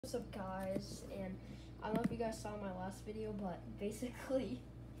What's up, guys? And I don't know if you guys saw my last video, but basically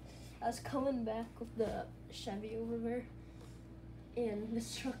I was coming back with the Chevy over there, and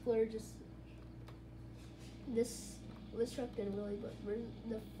this truckler this truck didn't really, but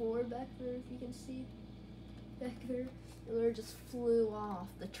the Ford back there, if you can see back there, it literally just flew off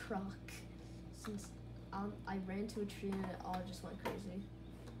the truck. Since I ran to a tree and it all just went crazy.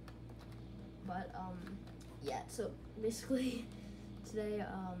 But yeah, so basically today,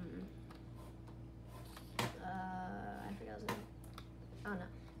 I forgot his name. I don't know.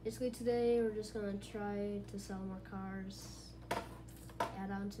 Basically today we're just gonna try to sell more cars,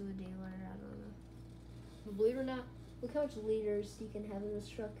 add on to a dealer, I don't know. But believe it or not, look how much liters you can have in this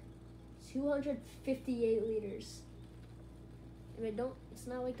truck. 258 liters. I mean, it's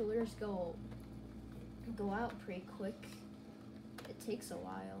not like the liters go out pretty quick. It takes a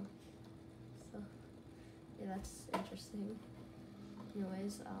while. So, yeah, that's interesting.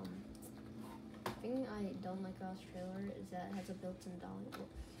 Anyways, the thing I don't like about this trailer is that it has a built-in dolly. Well,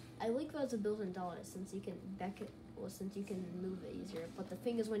 I like that it has a built-in dolly since you can since you can move it easier. But the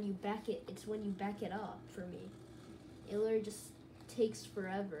thing is, when you back it, it's when you back it up, for me, it literally just takes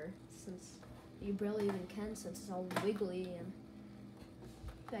forever since you barely even can, since it's all wiggly. And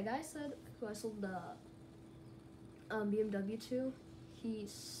that guy said, who I sold the BMW to, he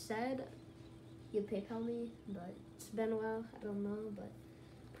said he'd PayPal me, but it's been a while, I don't know, but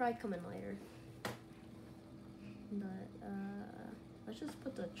probably coming later. But let's just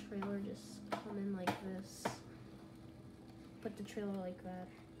put the trailer, just come in like this. Put the trailer like that.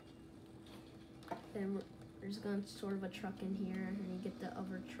 Then we're just gonna sort of a truck in here, and you get the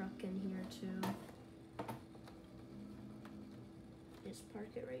other truck in here too. Just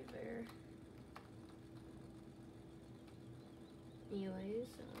park it right there. Anyways,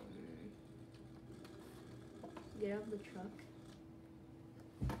 get out of the truck.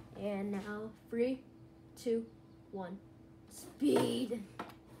 And now, 3, 2, 1, speed!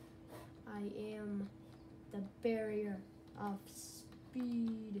 I am the barrier of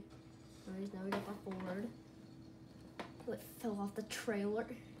speed. Anyways, now we got the Ford. Oh, it fell off the trailer.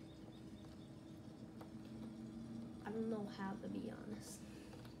 I don't know how, to be honest.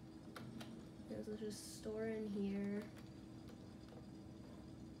 Let's just store in here.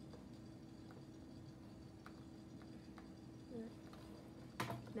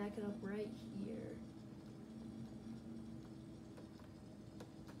 Back it up right here.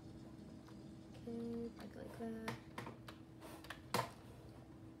 Okay, back like that.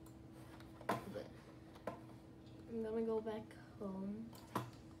 But I'm gonna go back home.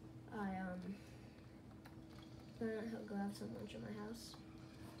 Gonna go have some lunch at my house.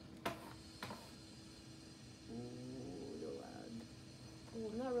 Ooh, you're loud.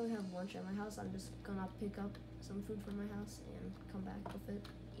 Well, not really have lunch at my house. I'm just gonna pick up some food from my house and come back with it,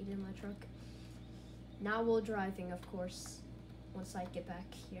 eat it in my truck. Now we're driving, of course, once I get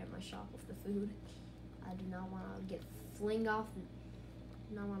back here at my shop with the food. I do not want to get fling off,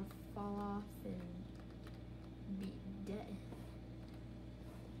 not want to fall off and be dead.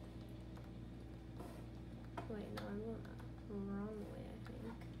 Wait, no, I'm going the wrong way, I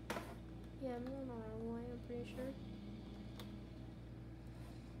think. Yeah, I'm going the wrong way, I'm pretty sure.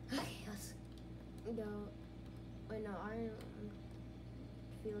 Okay, let's go. Wait, no, I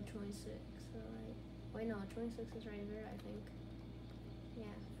field 26, so wait, no, 26 is right there, I think.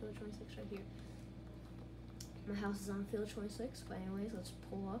 Yeah, field 26 right here. My house is on field 26, but anyways, let's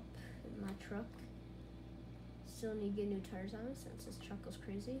pull up in my truck. Still need to get new tires on it since this truck goes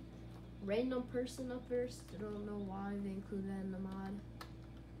crazy. Random person up there, still don't know why they include that in the mod,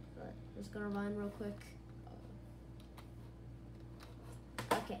 but I'm just gonna run real quick.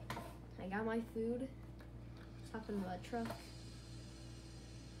 Okay, I got my food. Hop into a truck.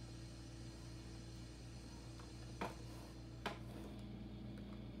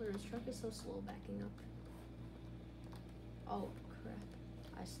 Where this truck is so slow backing up. Oh crap.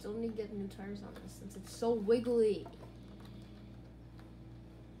 I still need to get new tires on this since it's so wiggly.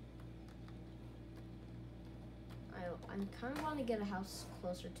 I'm kind of want to get a house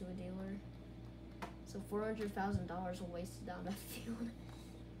closer to a dealer. So $400,000 will waste it down that field.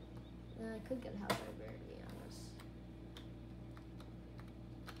 I could get a house right there, to be honest.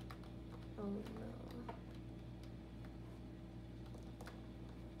 Oh no.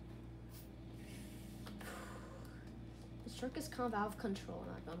 This truck is kind of out of control,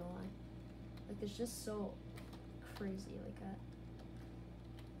 not gonna lie. Like, it's just so crazy like that.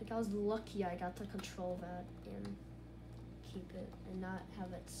 Like, I was lucky I got to control that and keep it and not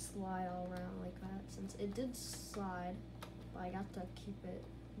have it slide all around like that, since it did slide, but I got to keep it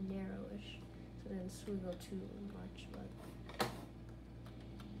narrowish so it didn't swiggle too much. But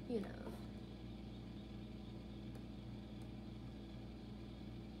you know.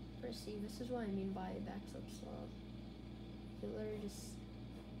 But see, this is what I mean by it backs up slow. It literally just,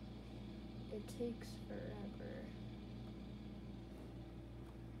 it takes forever.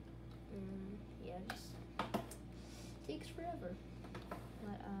 Yeah, just takes forever.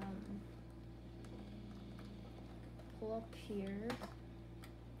 But pull up here.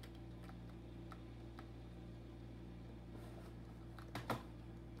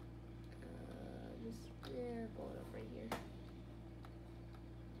 Pull it up right here.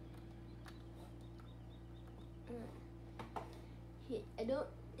 I don't.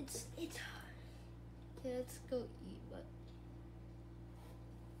 It's. Okay, let's go eat. But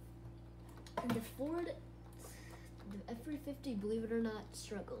and the Ford, the F350, believe it or not,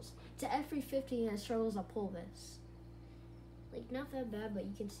 struggles. It's an F350 and it struggles to pull this. Like, not that bad, but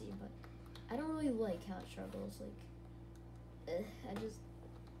you can see. But I don't really like how it struggles. Like, I just,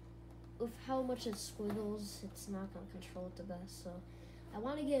 with how much it squiggles, it's not gonna control it the best. So I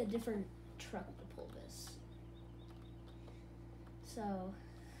want to get a different truck to pull this. So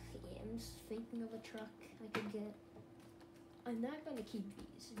yeah, I'm just thinking of a truck I could get. I'm not gonna keep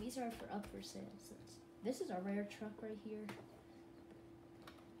these. These are up for sale since this is a rare truck right here.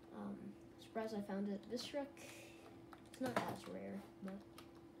 Surprised I found it. This truck, it's not as rare, but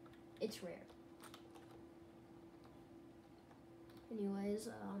it's rare. Anyways,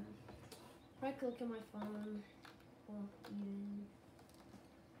 I could look at my phone while eating,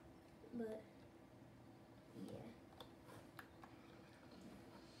 but yeah.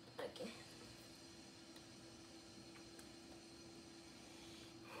 Okay.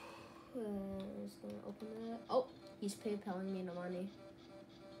 I'm just gonna open that. Oh, he's PayPaling me the money.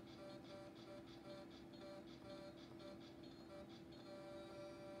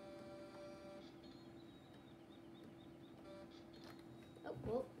 Oh,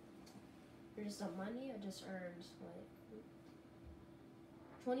 well, here's some money I just earned, like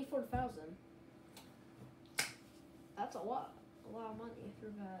 24,000. That's a lot of money for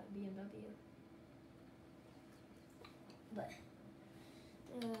BMW. But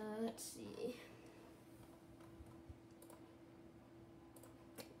let's see.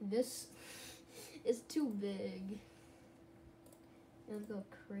 This is too big. Let's go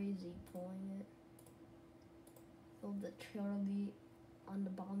crazy pulling it. Oh, the trailer will be on the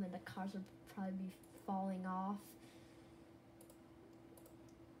bottom and the cars will probably be falling off.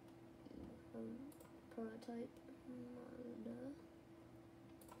 Prototype Mazda.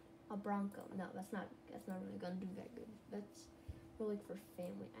 A Bronco. No, that's not really gonna do that good. That's more like for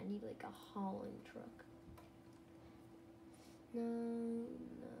family. I need like a hauling truck. No.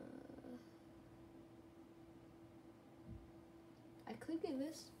 I could get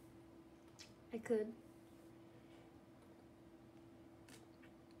this. I could.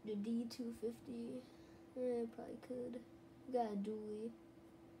 The D250. Probably could. Got a dually.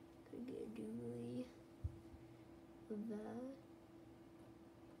 Could get a dually of that.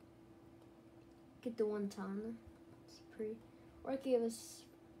 Get the 1 ton. It's pretty. Or I could give us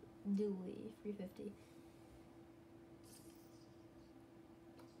dually 350.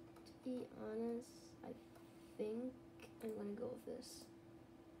 To be honest, I think I'm gonna go with this.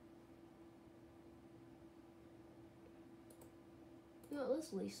 No,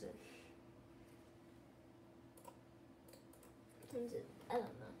 let's lease it. I don't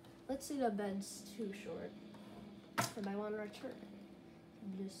know. Let's say the bed's too short. And I want to return it.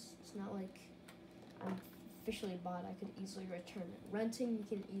 It's not like I'm officially bought. I could easily return it. Renting, you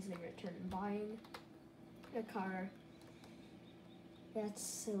can easily return it. Buying a car,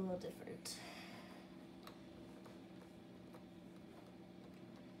 that's a little different.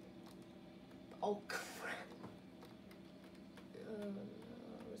 Oh crap. Oh no,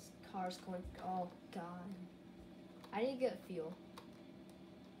 this car's going, oh god. I didn't get fuel.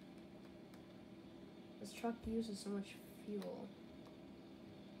 This truck uses so much fuel.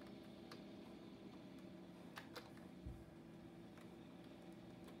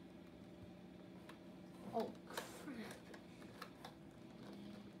 Oh crap.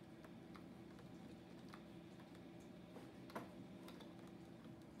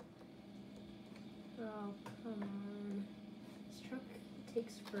 Oh, come on. This truck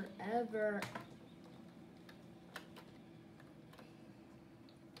takes forever.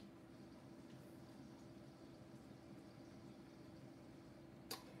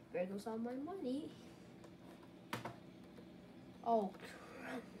 There goes all my money. Oh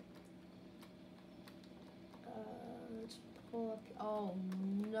crap. Let's pull up. Oh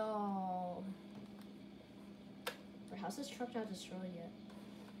no. How's this truck not destroyed yet?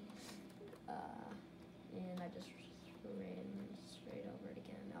 And I just ran straight over it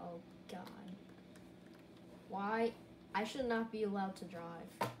again. Oh Why? I should not be allowed to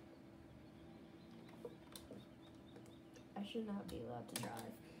drive. I should not be allowed to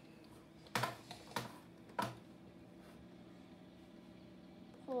drive.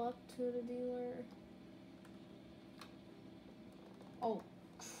 Pull up to the dealer. Oh,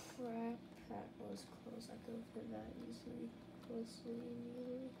 crap. That was close. I could have hit that easily. Closely,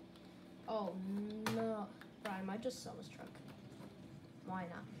 immediately. Oh, no. Bro, I might just sell this truck. Why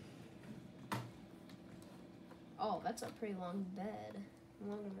not? Oh, that's a pretty long bed.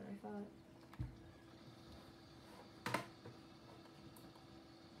 Longer than I thought.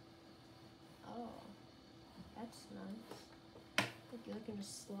 Oh, that's nice. Like you can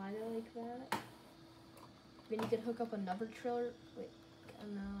just slide it like that. Then you could hook up another trailer. Wait,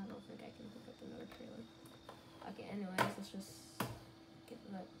 no, I don't think I can hook up another trailer. Okay, anyways, let's just get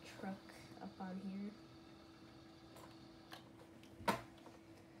that truck up on here.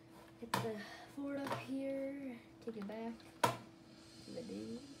 Get the Ford up here. Take it back to the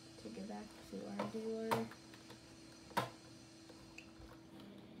dealer. Take it back to our dealer.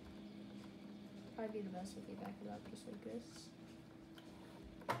 Probably be the best if we back it up just like this.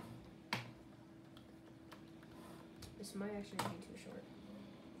 This might actually be too short.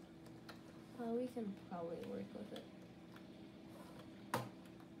 We can probably work with it.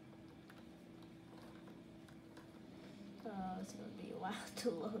 It's gonna be a while to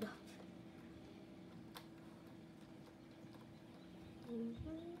load up.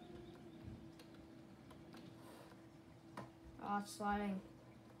 Oh, it's sliding.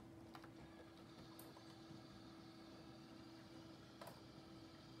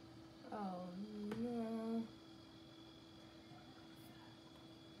 Oh no.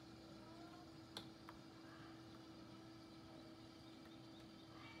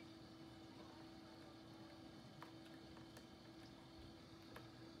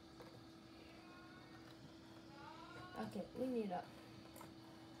 Okay, we need to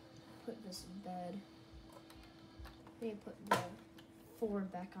put this bed. We need to put the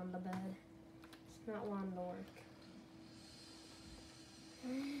Ford back on the bed. It's not wanting to work.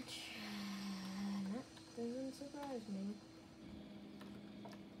 That doesn't surprise me.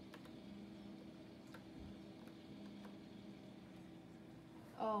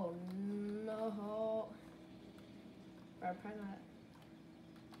 Oh no. Bro, probably not.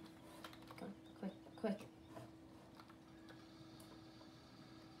 Come, quick.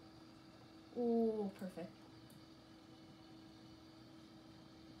 Ooh, perfect.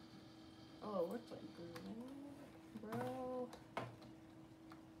 Oh, it looks like good, bro.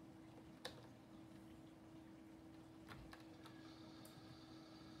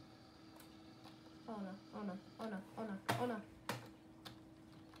 Oh no.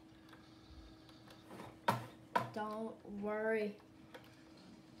 Don't worry.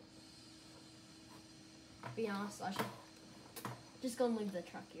 Be honest, I should just go and leave the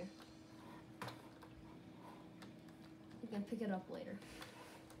truck here. You can pick it up later.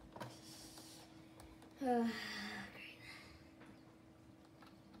 Great.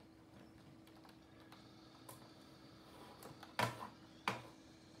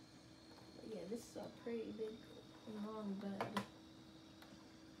 Yeah, this is a pretty big, long bed.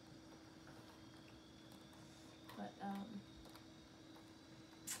 But,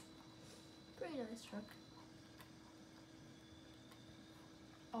 pretty nice truck.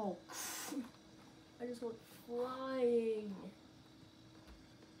 Oh, I just went flying.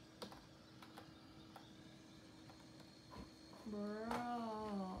 Bro,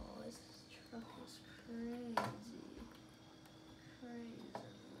 this truck is crazy. Let's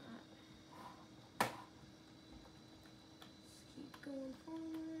keep going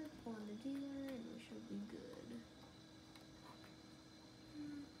forward, pull on the dealer, and we should be good.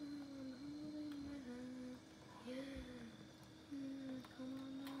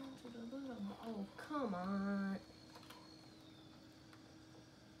 Oh, come on.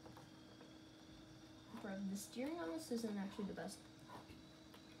 Bro, the steering on this isn't actually the best.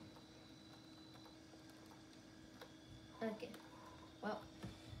 Okay. Well,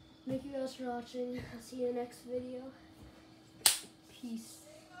 thank you guys for watching. I'll see you in the next video. Peace.